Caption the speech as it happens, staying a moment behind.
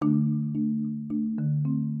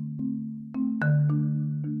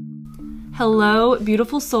Hello,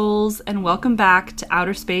 beautiful souls, and welcome back to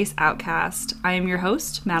Outer Space Outcast. I am your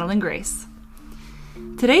host, Madeline Grace.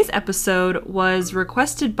 Today's episode was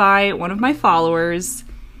requested by one of my followers,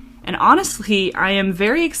 and honestly, I am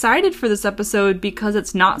very excited for this episode because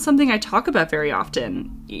it's not something I talk about very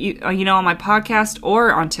often, on my podcast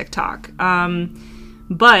or on TikTok.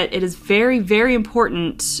 But it is very, very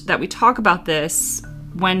important that we talk about this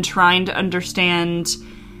when trying to understand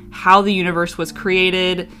how the universe was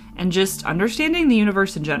created and just understanding the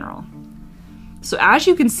universe in general. So as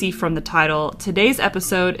you can see from the title, today's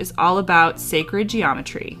episode is all about sacred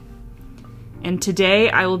geometry. And today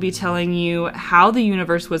I will be telling you how the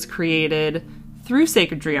universe was created through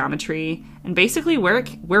sacred geometry and basically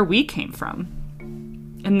where we came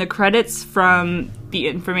from. And the credits from the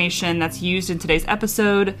information that's used in today's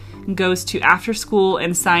episode goes to After School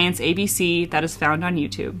and Science ABC that is found on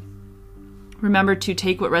YouTube. Remember to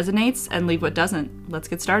take what resonates and leave what doesn't. Let's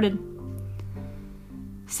get started.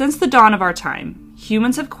 Since the dawn of our time,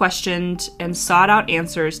 humans have questioned and sought out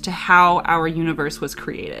answers to how our universe was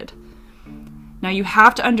created. Now you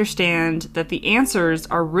have to understand that the answers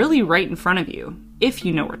are really right in front of you, if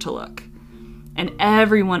you know where to look. And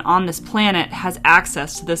everyone on this planet has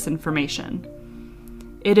access to this information.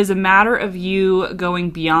 It is a matter of you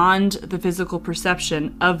going beyond the physical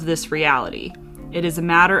perception of this reality. It is a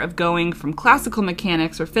matter of going from classical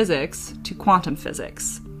mechanics or physics to quantum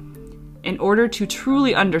physics. In order to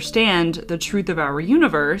truly understand the truth of our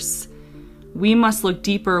universe, we must look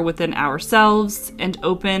deeper within ourselves and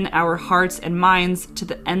open our hearts and minds to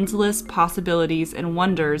the endless possibilities and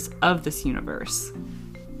wonders of this universe.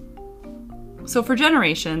 So for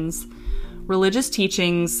generations, religious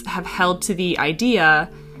teachings have held to the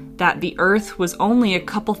idea that the Earth was only a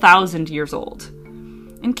couple thousand years old.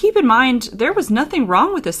 And keep in mind, there was nothing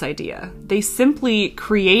wrong with this idea. They simply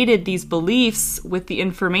created these beliefs with the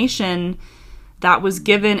information that was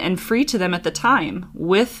given and free to them at the time,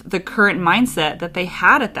 with the current mindset that they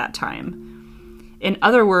had at that time. In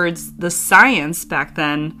other words, the science back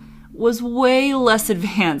then was way less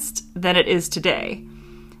advanced than it is today.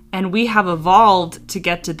 And we have evolved to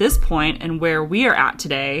get to this point and where we are at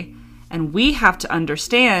today. And we have to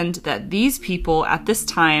understand that these people at this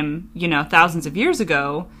time, thousands of years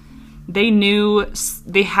ago,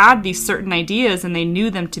 they had these certain ideas and they knew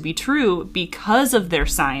them to be true because of their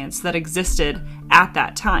science that existed at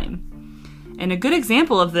that time. And a good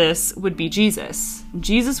example of this would be Jesus.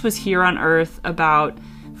 Jesus was here on Earth about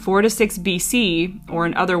 4 to 6 BC, or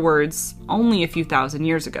in other words, only a few thousand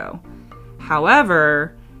years ago.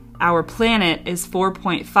 However, our planet is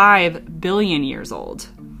 4.5 billion years old.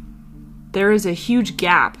 There is a huge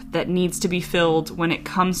gap that needs to be filled when it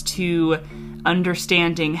comes to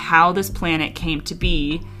understanding how this planet came to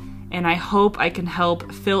be, and I hope I can help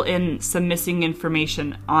fill in some missing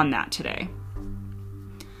information on that today.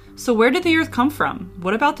 So where did the Earth come from?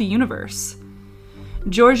 What about the universe?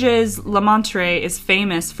 Georges Lemaitre is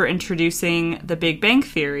famous for introducing the Big Bang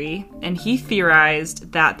Theory, and he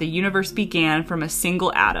theorized that the universe began from a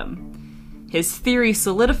single atom. His theory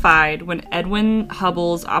solidified when Edwin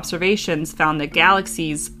Hubble's observations found that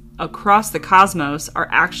galaxies across the cosmos are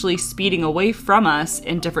actually speeding away from us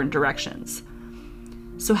in different directions.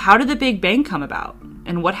 So how did the Big Bang come about?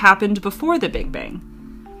 And what happened before the Big Bang?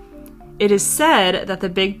 It is said that the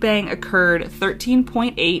Big Bang occurred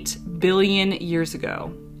 13.8 billion years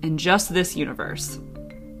ago in just this universe.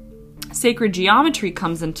 Sacred geometry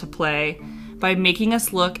comes into play by making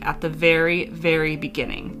us look at the very, very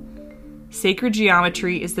beginning. Sacred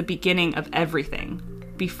geometry is the beginning of everything.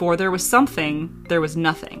 Before there was something, there was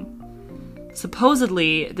nothing.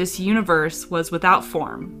 Supposedly, this universe was without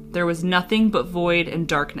form. There was nothing but void and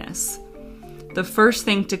darkness. The first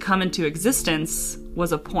thing to come into existence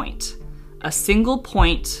was a single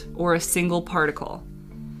point or a single particle.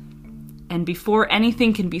 And before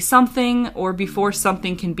anything can be something, or before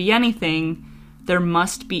something can be anything, there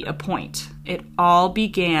must be a point. It all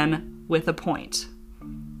began with a point.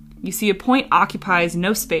 You see, a point occupies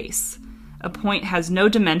no space. A point has no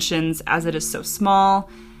dimensions as it is so small.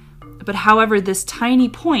 But however, this tiny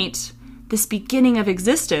point, this beginning of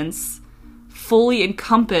existence, fully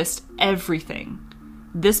encompassed everything.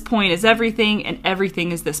 This point is everything, and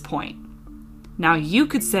everything is this point. Now, you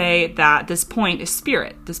could say that this point is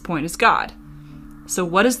spirit. This point is God. So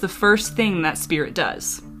what is the first thing that spirit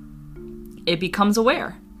does? It becomes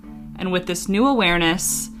aware. And with this new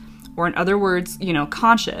awareness, or in other words,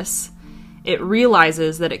 conscious, it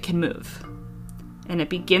realizes that it can move. And it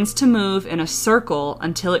begins to move in a circle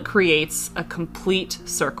until it creates a complete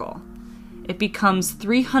circle. It becomes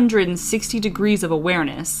 360 degrees of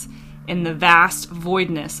awareness in the vast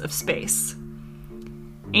voidness of space.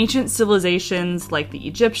 Ancient civilizations like the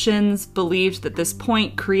Egyptians believed that this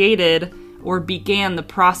point created or began the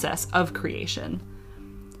process of creation.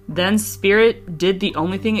 Then Spirit did the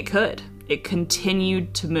only thing it could. It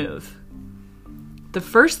continued to move. The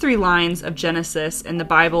first 3 lines of Genesis in the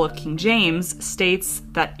Bible of King James states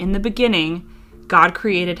that in the beginning, God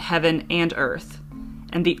created heaven and earth,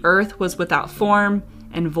 and the earth was without form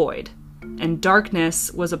and void, and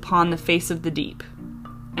darkness was upon the face of the deep.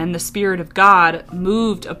 And the Spirit of God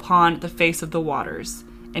moved upon the face of the waters.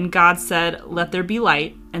 And God said, "Let there be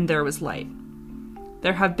light," and there was light.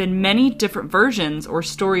 There have been many different versions or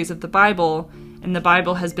stories of the Bible, and the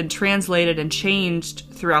Bible has been translated and changed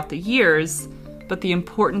throughout the years, but the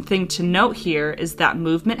important thing to note here is that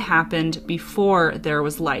movement happened before there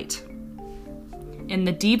was light. In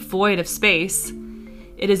the deep void of space,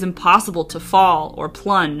 it is impossible to fall or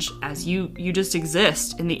plunge as you just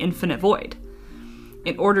exist in the infinite void.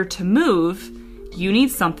 In order to move, you need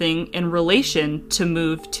something in relation to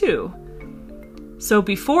move to. So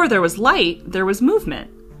before there was light, there was movement.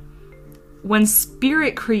 When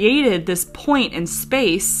Spirit created this point in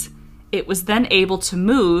space, it was then able to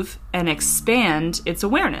move and expand its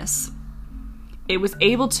awareness. It was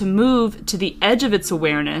able to move to the edge of its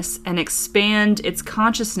awareness and expand its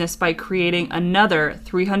consciousness by creating another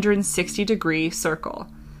 360-degree circle.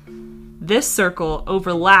 This circle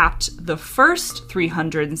overlapped the first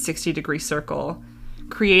 360-degree circle,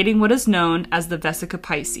 creating what is known as the Vesica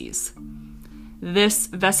Pisces. This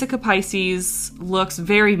Vesica Pisces looks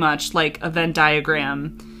very much like a Venn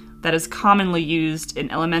diagram that is commonly used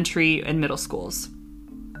in elementary and middle schools.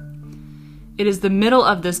 It is the middle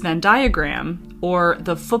of this Venn diagram, or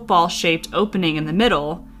the football-shaped opening in the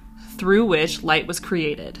middle, through which light was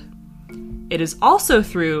created. It is also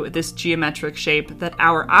through this geometric shape that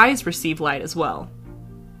our eyes receive light as well.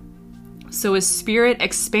 So as Spirit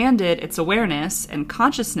expanded its awareness and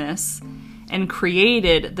consciousness and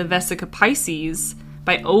created the Vesica Pisces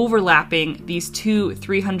by overlapping these two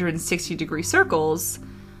 360-degree circles,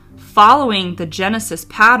 following the Genesis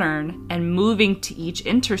pattern and moving to each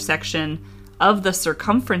intersection of the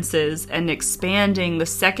circumferences and expanding the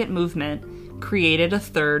second movement, created a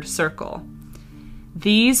third circle.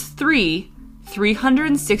 These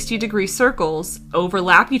 360-degree circles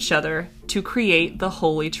overlap each other to create the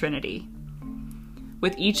Holy Trinity.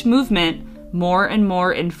 With each movement, more and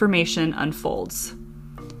more information unfolds.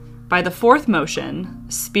 By the fourth motion,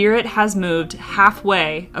 Spirit has moved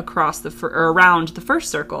halfway across around the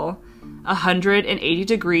first circle, 180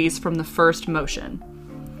 degrees from the first motion.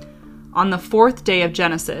 On the 4th day of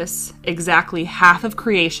Genesis, exactly half of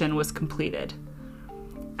creation was completed.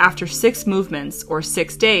 After 6 movements, or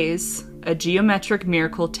 6 days, a geometric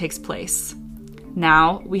miracle takes place.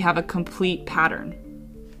 Now we have a complete pattern.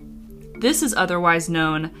 This is otherwise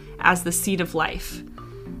known as the seed of life.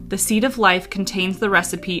 The seed of life contains the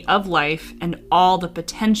recipe of life and all the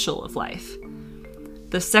potential of life.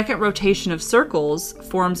 The second rotation of circles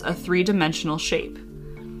forms a 3-dimensional shape.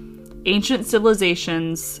 Ancient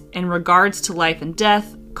civilizations, in regards to life and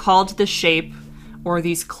death, called this shape, or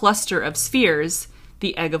these cluster of spheres,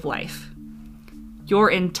 the egg of life. Your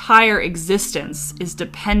entire existence is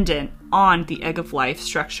dependent on the egg of life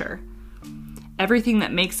structure. Everything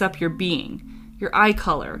that makes up your being, your eye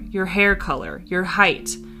color, your hair color, your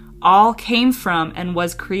height, all came from and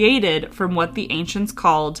was created from what the ancients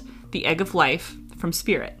called the egg of life from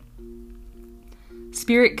Spirit.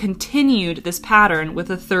 Spirit continued this pattern with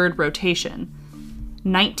a third rotation.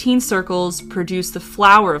 19 circles produce the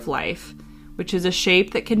flower of life, which is a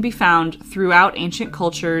shape that can be found throughout ancient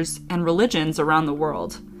cultures and religions around the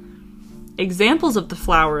world. Examples of the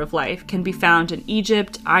flower of life can be found in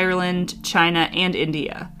Egypt, Ireland, China, and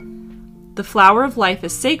India. The flower of life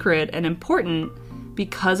is sacred and important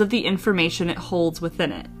because of the information it holds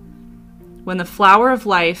within it. When the flower of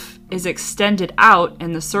life is extended out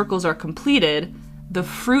and the circles are completed, the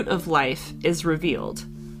fruit of life is revealed.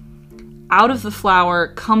 Out of the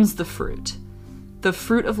flower comes the fruit. The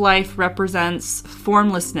fruit of life represents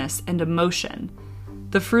formlessness and emotion.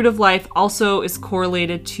 The fruit of life also is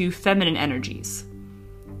correlated to feminine energies.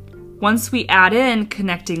 Once we add in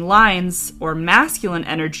connecting lines or masculine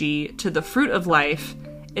energy to the fruit of life,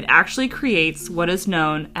 it actually creates what is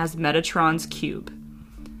known as Metatron's cube.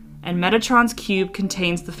 And Metatron's cube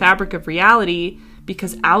contains the fabric of reality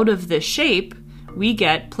because out of this shape, we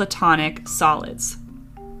get Platonic solids.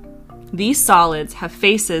 These solids have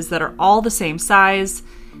faces that are all the same size,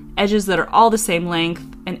 edges that are all the same length,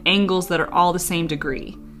 and angles that are all the same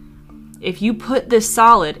degree. If you put this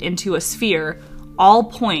solid into a sphere, all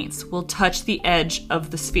points will touch the edge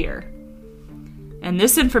of the sphere. And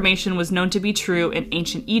this information was known to be true in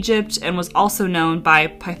ancient Egypt and was also known by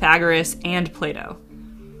Pythagoras and Plato.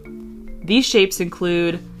 These shapes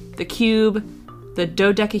include the cube, the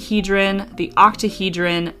dodecahedron, the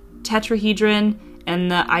octahedron, tetrahedron,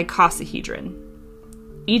 and the icosahedron.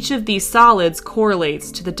 Each of these solids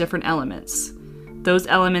correlates to the different elements, those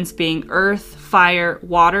elements being earth, fire,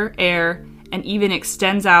 water, air, and even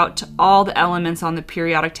extends out to all the elements on the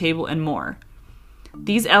periodic table and more.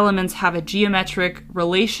 These elements have a geometric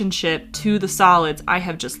relationship to the solids I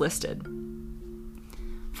have just listed.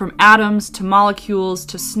 From atoms to molecules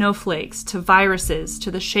to snowflakes to viruses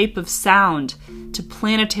to the shape of sound to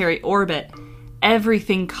planetary orbit,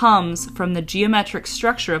 everything comes from the geometric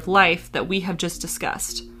structure of life that we have just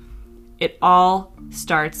discussed. It all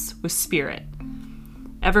starts with spirit.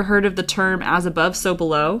 Ever heard of the term as above, so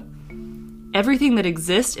below? Everything that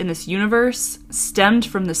exists in this universe stemmed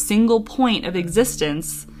from the single point of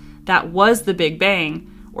existence that was the Big Bang,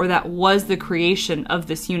 or that was the creation of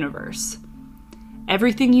this universe.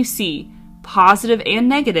 Everything you see, positive and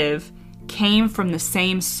negative, came from the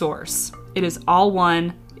same source. It is all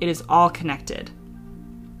one, it is all connected.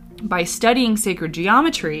 By studying sacred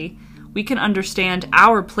geometry, we can understand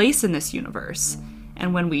our place in this universe.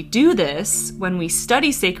 And when we do this, when we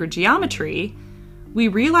study sacred geometry, we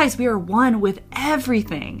realize we are one with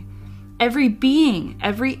everything. Every being,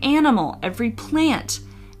 every animal, every plant,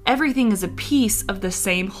 everything is a piece of the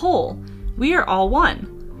same whole. We are all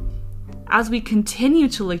one. As we continue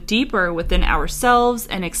to look deeper within ourselves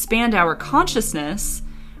and expand our consciousness,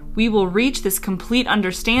 we will reach this complete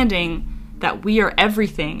understanding that we are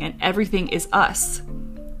everything and everything is us.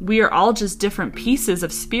 We are all just different pieces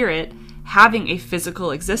of spirit having a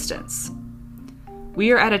physical existence.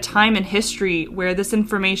 We are at a time in history where this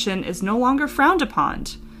information is no longer frowned upon,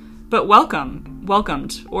 but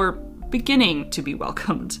welcomed, or beginning to be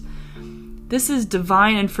welcomed. This is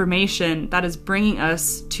divine information that is bringing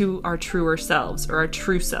us to our truer selves, or our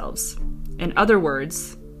true selves. In other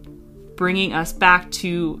words, bringing us back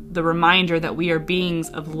to the reminder that we are beings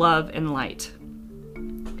of love and light.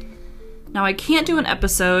 Now, I can't do an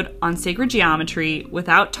episode on sacred geometry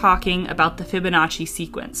without talking about the Fibonacci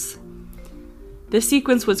sequence. This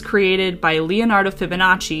sequence was created by Leonardo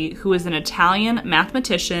Fibonacci, who is an Italian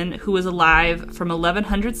mathematician who was alive from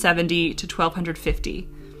 1170 to 1250.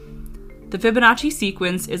 The Fibonacci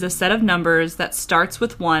sequence is a set of numbers that starts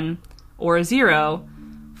with 1, or a 0,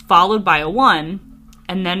 followed by a 1,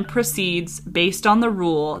 and then proceeds based on the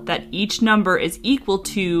rule that each number is equal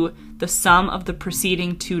to the sum of the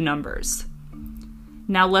preceding two numbers.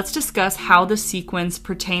 Now let's discuss how the sequence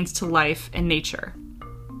pertains to life and nature.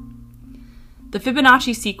 The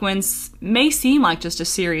Fibonacci sequence may seem like just a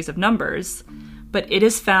series of numbers, but it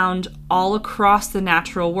is found all across the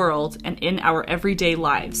natural world and in our everyday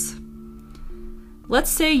lives. Let's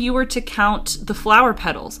say you were to count the flower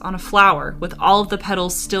petals on a flower with all of the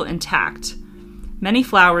petals still intact. Many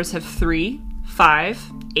flowers have 3,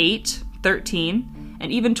 5, 8, 13,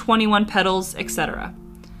 and even 21 petals, etc.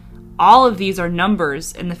 All of these are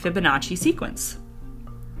numbers in the Fibonacci sequence.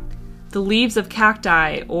 The leaves of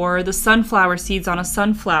cacti or the sunflower seeds on a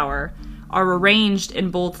sunflower are arranged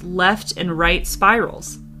in both left and right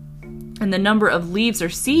spirals. And the number of leaves or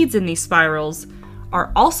seeds in these spirals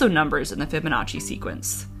are also numbers in the Fibonacci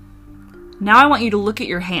sequence. Now I want you to look at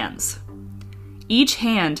your hands. Each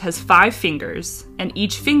hand has 5 fingers, and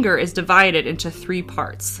each finger is divided into 3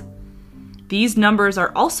 parts. These numbers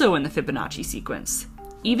are also in the Fibonacci sequence.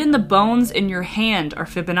 Even the bones in your hand are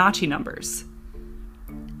Fibonacci numbers.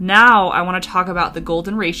 Now I want to talk about the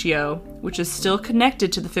golden ratio, which is still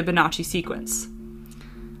connected to the Fibonacci sequence.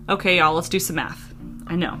 Okay, y'all, let's do some math.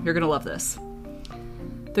 I know, you're going to love this.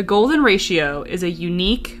 The golden ratio is a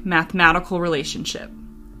unique mathematical relationship.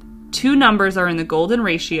 2 numbers are in the golden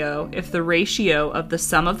ratio if the ratio of the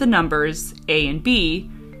sum of the numbers, a and b,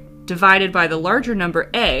 divided by the larger number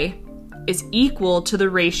a, is equal to the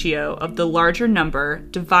ratio of the larger number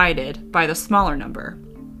divided by the smaller number.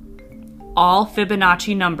 All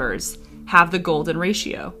Fibonacci numbers have the golden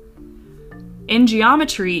ratio. In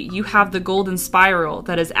geometry, you have the golden spiral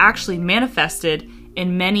that is actually manifested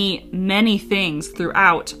in many, many things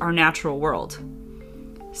throughout our natural world.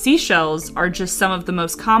 Seashells are just some of the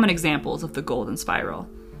most common examples of the golden spiral,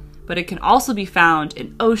 but it can also be found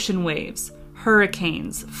in ocean waves,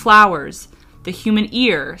 hurricanes, flowers, the human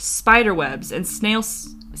ear, spider webs, and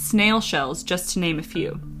snail shells, just to name a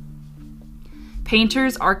few.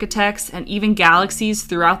 Painters, architects, and even galaxies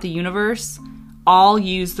throughout the universe all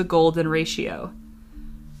use the golden ratio.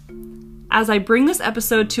 As I bring this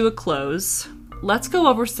episode to a close, let's go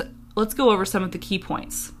over some of the key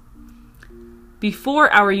points.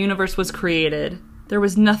 Before our universe was created, there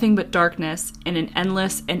was nothing but darkness and an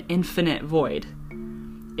endless and infinite void.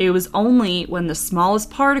 It was only when the smallest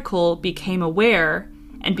particle became aware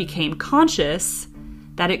and became conscious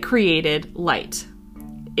that it created light.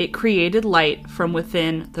 It created light from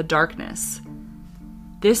within the darkness.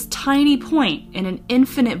 This tiny point in an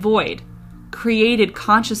infinite void created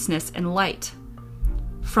consciousness and light.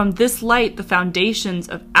 From this light, the foundations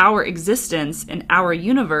of our existence and our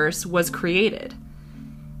universe was created.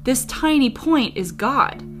 This tiny point is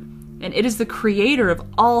God, and it is the creator of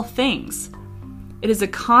all things. It is a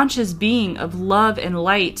conscious being of love and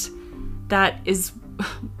light that is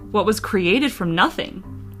what was created from nothing.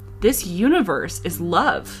 This universe is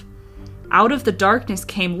love. Out of the darkness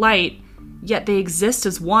came light, yet they exist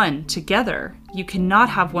as one together. You cannot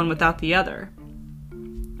have one without the other.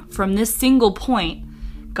 From this single point,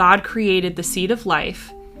 God created the seed of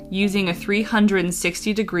life using a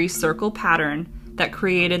 360-degree circle pattern that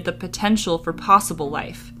created the potential for possible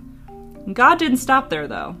life. God didn't stop there,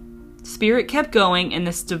 though. Spirit kept going in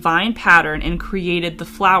this divine pattern and created the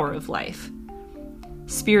flower of life.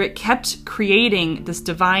 Spirit kept creating this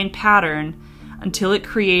divine pattern until it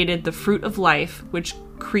created the fruit of life, which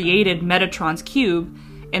created Metatron's cube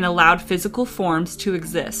and allowed physical forms to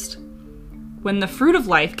exist. When the fruit of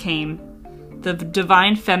life came, the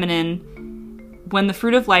divine feminine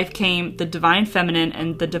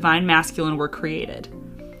and the divine masculine were created.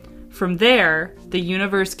 From there, the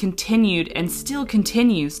universe continued and still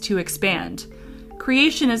continues to expand.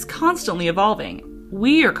 Creation is constantly evolving.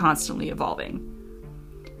 We are constantly evolving.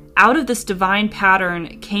 Out of this divine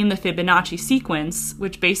pattern came the Fibonacci sequence,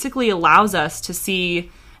 which basically allows us to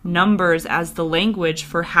see numbers as the language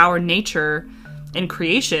for how our nature and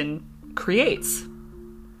creation creates.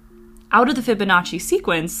 Out of the Fibonacci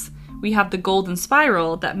sequence, we have the golden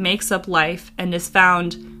spiral that makes up life and is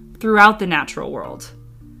found throughout the natural world.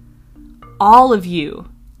 All of you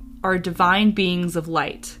are divine beings of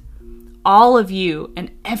light. All of you and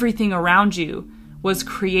everything around you was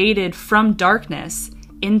created from darkness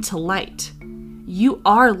into light. You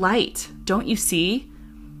are light, don't you see?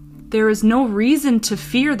 There is no reason to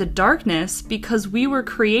fear the darkness because we were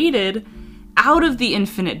created out of the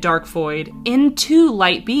infinite dark void into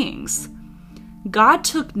light beings. God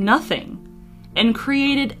took nothing and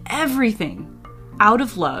created everything out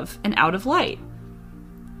of love and out of light.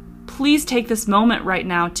 Please take this moment right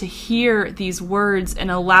now to hear these words and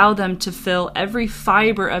allow them to fill every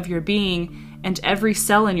fiber of your being and every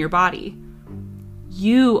cell in your body.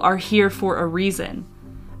 You are here for a reason,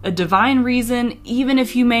 a divine reason, even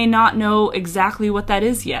if you may not know exactly what that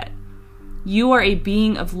is yet. You are a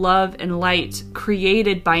being of love and light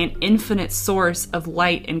created by an infinite source of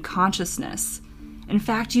light and consciousness. In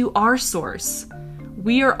fact, you are source.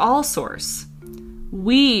 We are all source.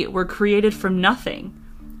 We were created from nothing.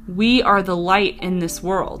 We are the light in this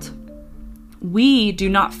world. We do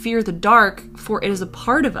not fear the dark, for it is a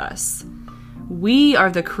part of us. We are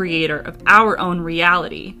the creator of our own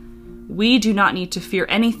reality. We do not need to fear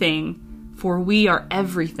anything, for we are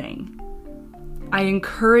everything. I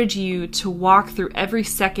encourage you to walk through every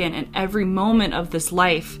second and every moment of this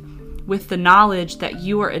life with the knowledge that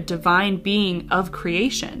you are a divine being of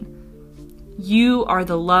creation. You are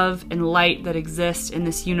the love and light that exists in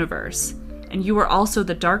this universe, and you are also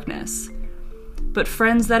the darkness. But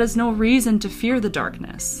friends, that is no reason to fear the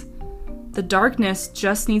darkness. The darkness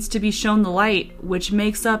just needs to be shown the light, which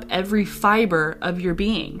makes up every fiber of your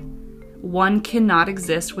being. One cannot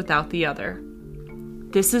exist without the other.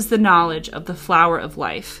 This is the knowledge of the flower of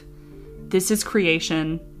life. This is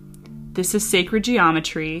creation. This is sacred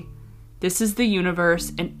geometry. This is the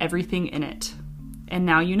universe and everything in it. And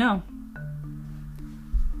now you know.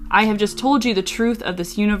 I have just told you the truth of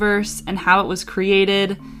this universe and how it was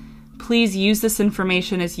created. Please use this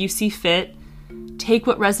information as you see fit. Take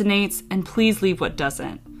what resonates and please leave what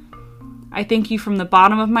doesn't. I thank you from the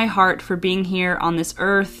bottom of my heart for being here on this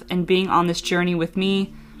earth and being on this journey with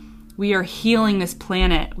me. We are healing this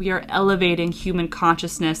planet. We are elevating human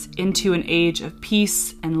consciousness into an age of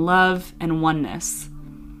peace and love and oneness.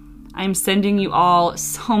 I am sending you all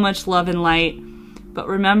so much love and light, but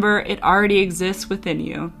remember, it already exists within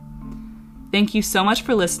you. Thank you so much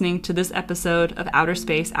for listening to this episode of Outer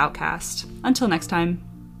Space Outcast. Until next time.